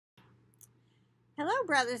Hello,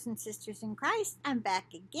 brothers and sisters in Christ. I'm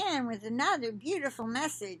back again with another beautiful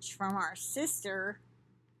message from our sister,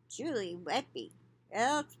 Julie Whedbee.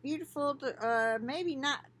 Well, it's beautiful. Maybe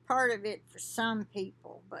not part of it for some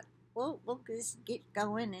people, but we'll just get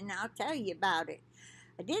going and I'll tell you about it.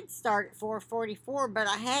 I did start at 4:44, but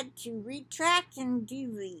I had to retract and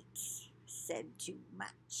delete. Said too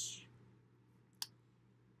much.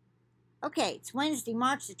 Okay, it's Wednesday,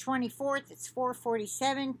 March the 24th. It's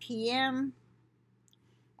 4:47 p.m.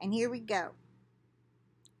 And here we go.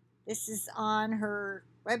 This is on her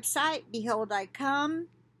website, Behold I Come.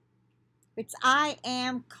 It's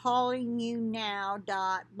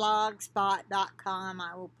iamcallingyounow.blogspot.com.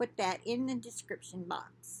 I will put that in the description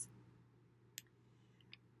box.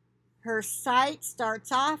 Her site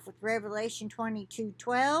starts off with Revelation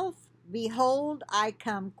 22:12. Behold, I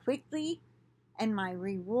come quickly, and my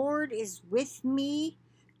reward is with me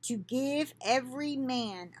to give every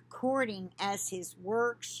man according as his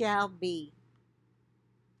work shall be.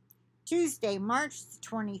 Tuesday, March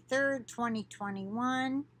 23rd,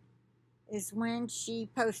 2021 is when she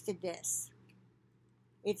posted this.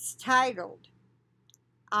 It's titled,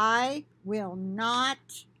 I Will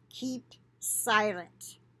Not Keep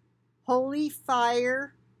Silent. Holy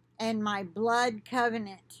Fire and My Blood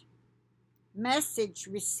Covenant. Message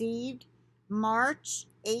received March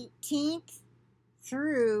 18th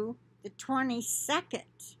through the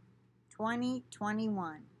 22nd,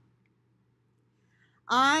 2021.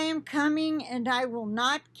 I am coming and I will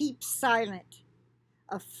not keep silent.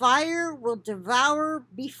 A fire will devour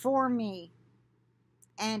before me,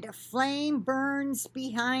 and a flame burns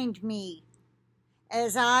behind me,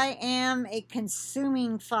 as I am a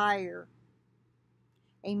consuming fire.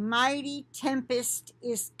 A mighty tempest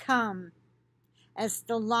is come, as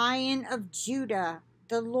the Lion of Judah,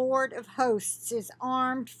 the Lord of hosts, is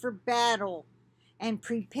armed for battle and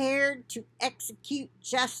prepared to execute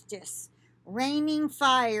justice, raining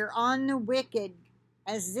fire on the wicked,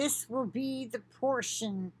 as this will be the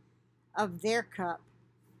portion of their cup.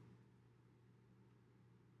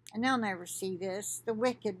 And they'll never see this. The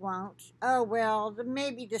wicked won't. Oh, well,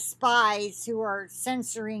 maybe the spies who are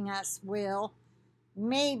censoring us will.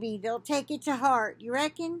 Maybe they'll take it to heart. You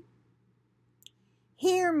reckon?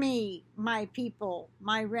 Hear me, my people,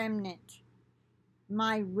 my remnant.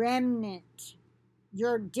 My remnant.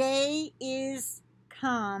 Your day is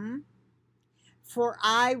come, for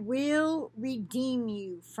I will redeem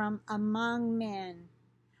you from among men.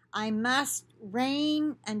 I must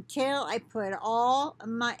reign until I put all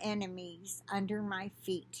my enemies under my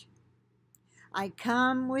feet. I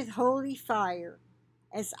come with holy fire,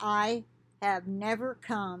 as I have never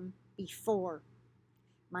come before.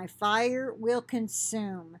 My fire will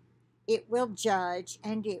consume, it will judge,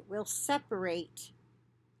 and it will separate.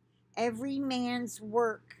 Every man's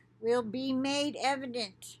work will be made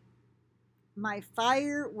evident. My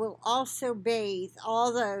fire will also bathe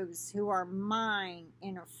all those who are mine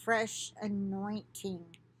in a fresh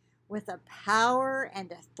anointing, with a power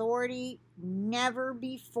and authority never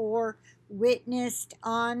before witnessed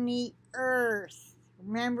on the earth.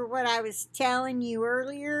 Remember what I was telling you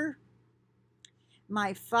earlier?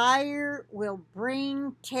 My fire will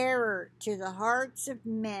bring terror to the hearts of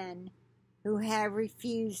men who have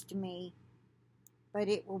refused me, but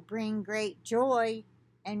it will bring great joy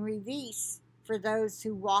and release for those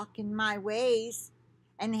who walk in my ways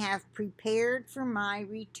and have prepared for my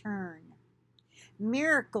return.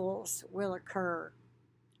 Miracles will occur,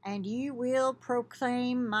 and you will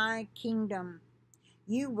proclaim my kingdom.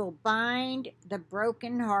 You will bind the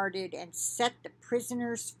brokenhearted and set the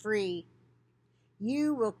prisoners free.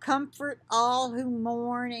 You will comfort all who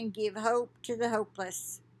mourn and give hope to the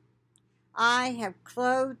hopeless. I have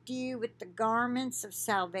clothed you with the garments of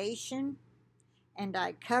salvation, and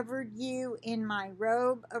I covered you in my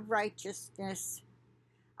robe of righteousness.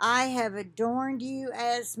 I have adorned you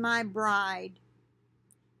as my bride.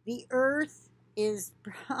 The earth is,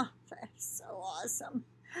 oh, that's so awesome.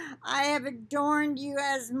 I have adorned you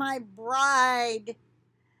as my bride.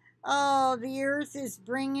 Oh, the earth is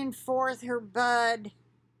bringing forth her bud,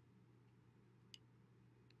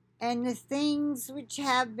 and the things which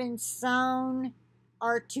have been sown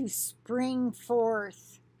are to spring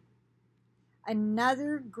forth.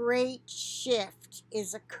 Another great shift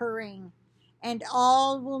is occurring, and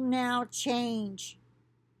all will now change.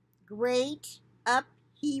 Great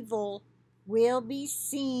upheaval will be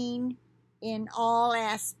seen in all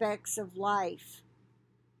aspects of life.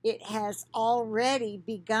 It has already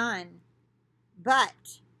begun,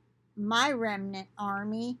 but my remnant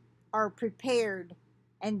army are prepared,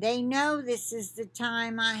 and they know this is the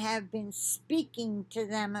time I have been speaking to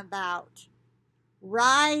them about.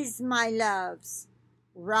 Rise, my loves,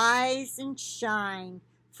 rise and shine,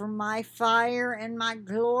 for my fire and my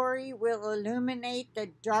glory will illuminate the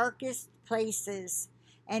darkest places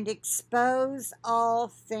and expose all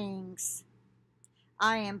things.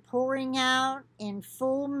 I am pouring out in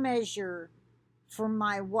full measure for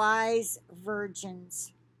my wise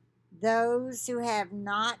virgins, those who have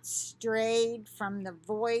not strayed from the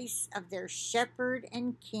voice of their shepherd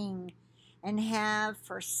and king, and have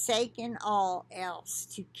forsaken all else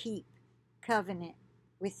to keep covenant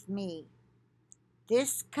with me.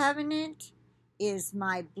 This covenant is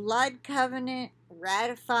my blood covenant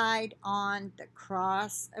ratified on the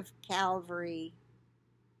cross of Calvary.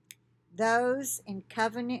 Those in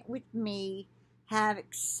covenant with me have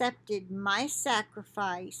accepted my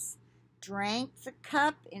sacrifice, drank the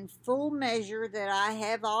cup in full measure that I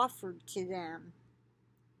have offered to them,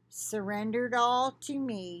 surrendered all to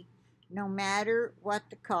me, no matter what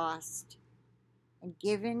the cost, and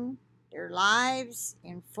given their lives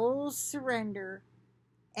in full surrender,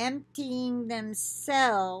 emptying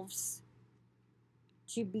themselves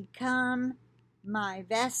to become my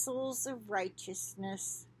vessels of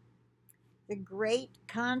righteousness. The great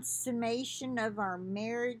consummation of our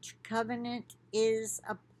marriage covenant is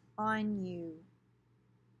upon you.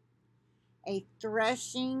 A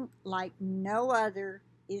threshing like no other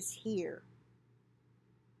is here.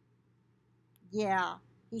 Yeah,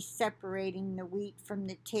 he's separating the wheat from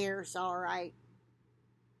the tares, all right.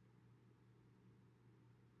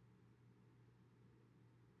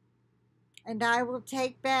 And I will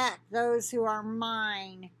take back those who are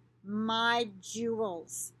mine, my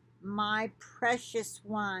jewels, my precious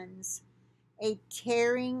ones. A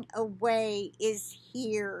tearing away is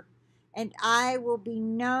here, and I will be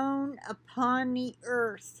known upon the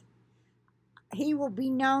earth. He will be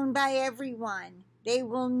known by everyone. They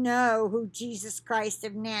will know who Jesus Christ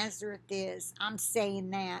of Nazareth is. I'm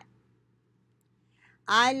saying that.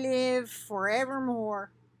 I live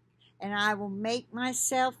forevermore, and I will make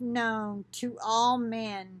myself known to all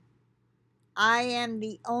men. I am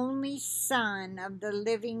the only Son of the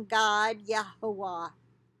living God, Yehushua.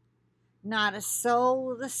 Not a soul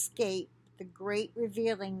will escape the great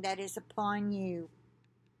revealing that is upon you.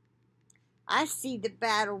 I see the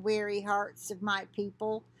battle-weary hearts of my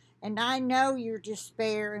people, and I know your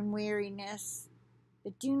despair and weariness.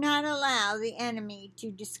 But do not allow the enemy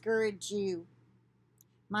to discourage you.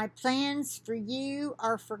 My plans for you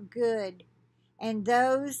are for good, and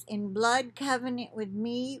those in blood covenant with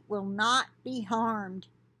me will not be harmed.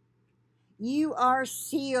 You are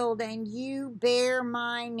sealed, and you bear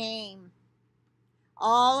my name.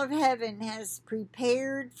 All of heaven has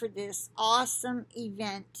prepared for this awesome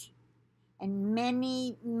event, and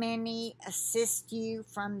many, many assist you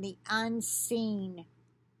from the unseen.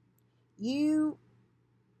 Wait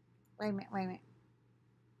a minute.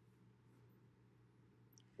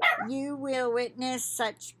 You will witness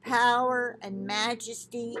such power and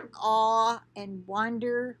majesty, awe and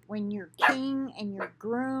wonder when your king and your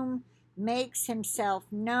groom makes himself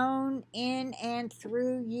known in and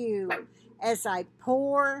through you, as I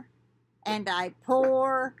pour and I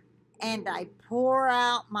pour and I pour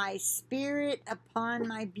out my spirit upon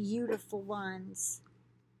my beautiful ones.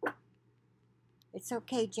 It's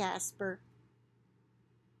okay, Jasper.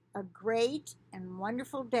 A great and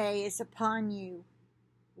wonderful day is upon you.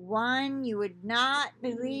 One you would not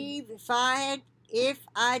believe if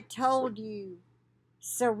I told you.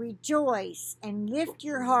 So rejoice and lift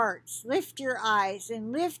your hearts, lift your eyes,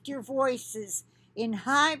 and lift your voices in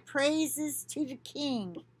high praises to the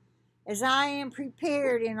King, as I am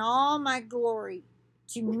prepared in all my glory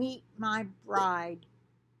to meet my bride,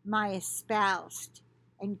 my espoused,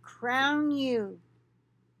 and crown you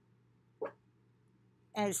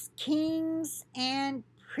as kings and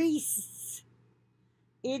priests.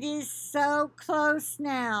 It is so close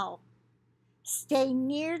now. Stay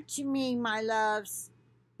near to me, my loves.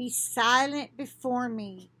 Be silent before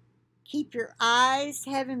me. Keep your eyes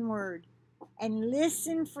heavenward and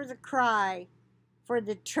listen for the cry, for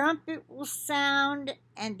the trumpet will sound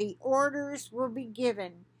and the orders will be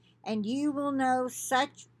given, and you will know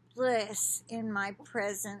such bliss in my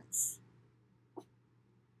presence.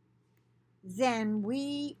 Then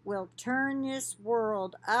we will turn this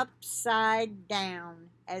world upside down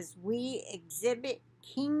as we exhibit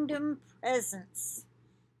kingdom presence,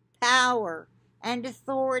 power, and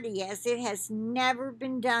authority as it has never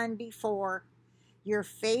been done before. Your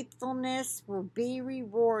faithfulness will be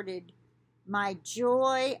rewarded. My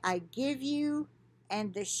joy I give you,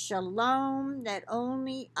 and the shalom that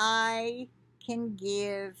only I can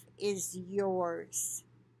give is yours.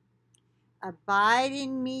 Abide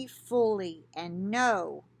in me fully, and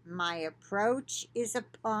know My approach is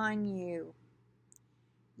upon you.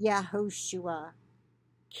 Yehushua,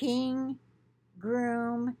 King,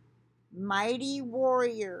 Groom, Mighty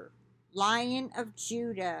Warrior, Lion of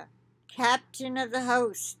Judah, Captain of the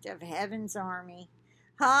host of heaven's army.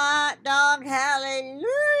 Hot dog,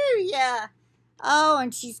 hallelujah! Oh,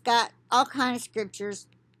 and she's got all kind of scriptures,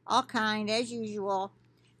 all kind, as usual.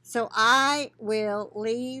 So I will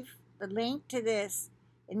leave the link to this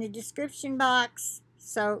in the description box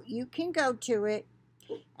so you can go to it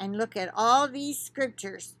and look at all these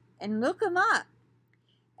scriptures and look them up.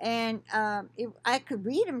 And I could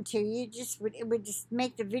read them to you. It would just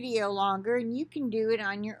make the video longer, and you can do it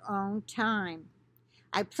on your own time.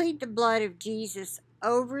 I plead the blood of Jesus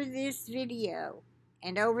over this video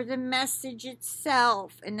and over the message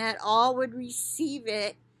itself, and that all would receive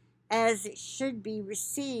it as it should be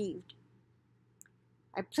received.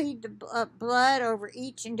 I plead the blood over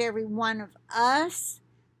each and every one of us,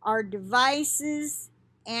 our devices,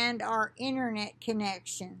 and our internet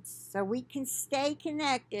connections, so we can stay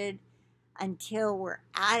connected until we're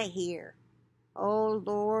out of here. Oh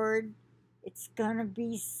Lord, it's gonna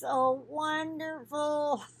be so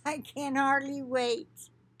wonderful. I can hardly wait.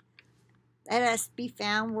 Let us be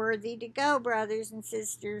found worthy to go, brothers and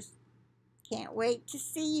sisters. Can't wait to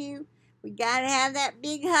see you. We gotta have that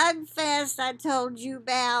big hug fest I told you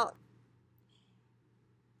about.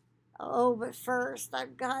 Oh, but first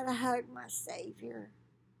I've gotta hug my Savior.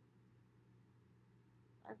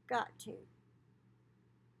 I've got to.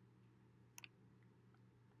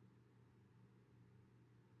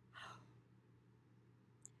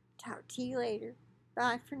 Talk to you later.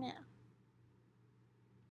 Bye for now.